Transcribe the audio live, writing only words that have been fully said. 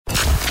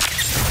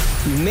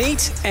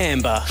Meet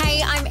Amber.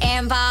 Hey, I'm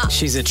Amber.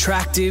 She's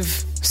attractive,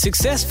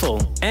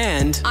 successful,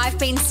 and I've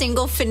been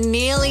single for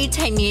nearly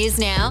 10 years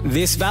now.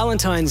 this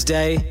Valentine's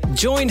Day,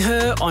 join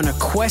her on a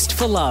quest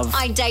for love.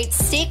 I date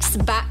 6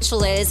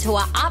 bachelors who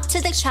are up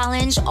to the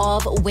challenge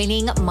of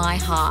winning my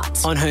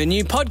heart. On her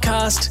new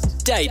podcast,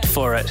 Date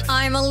For It.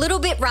 I'm a little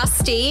bit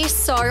rusty,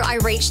 so I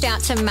reached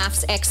out to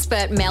maths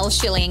expert Mel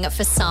Schilling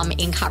for some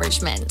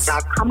encouragement.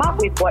 I've come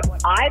up with what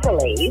I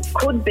believe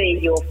could be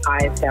your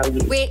highest value.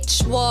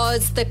 Which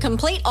was the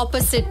complete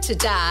opposite to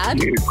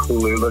Dad. You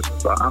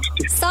clueless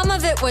bastard. Some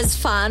of it was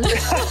fun.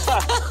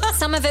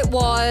 Some of it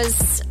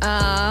was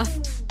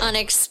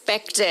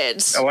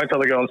unexpected. I won't tell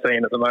the girl I'm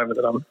seeing at the moment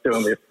that I'm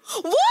doing this.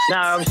 What? No,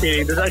 I'm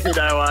kidding. There's actually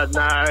no one.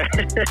 No.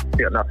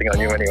 You got nothing on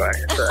you anyway.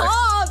 So.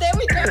 Oh, there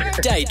we go.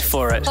 Date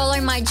For It. Follow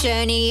my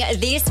journey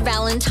this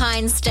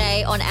Valentine's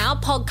Day on our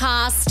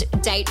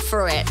podcast, Date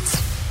For It.